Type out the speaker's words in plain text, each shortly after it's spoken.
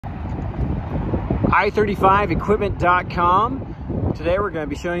225equipment.com. Today we're going to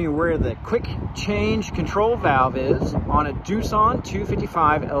be showing you where the quick change control valve is on a Doosan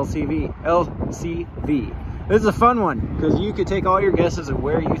 225LC-V. This is a fun one because you could take all your guesses of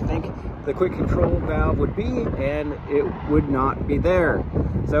where you think the quick control valve would be and it would not be there.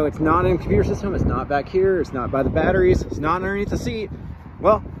 So it's not in the computer system, it's not back here, it's not by the batteries, it's not underneath the seat.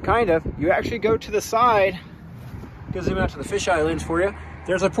 Well, kind of. You actually go to the side, go zoom out to the fisheye lens for you.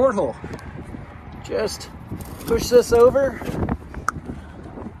 There's a porthole. Just push this over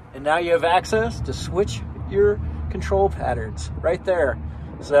and now you have access to switch your control patterns right there.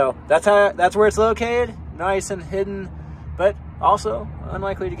 So that's where it's located, nice and hidden, but also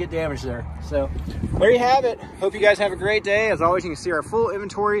unlikely to get damaged there. So there you have it. Hope you guys have a great day. As always, you can see our full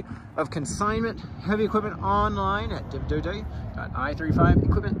inventory of consignment heavy equipment online at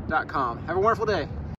www.i35equipment.com. Have a wonderful day.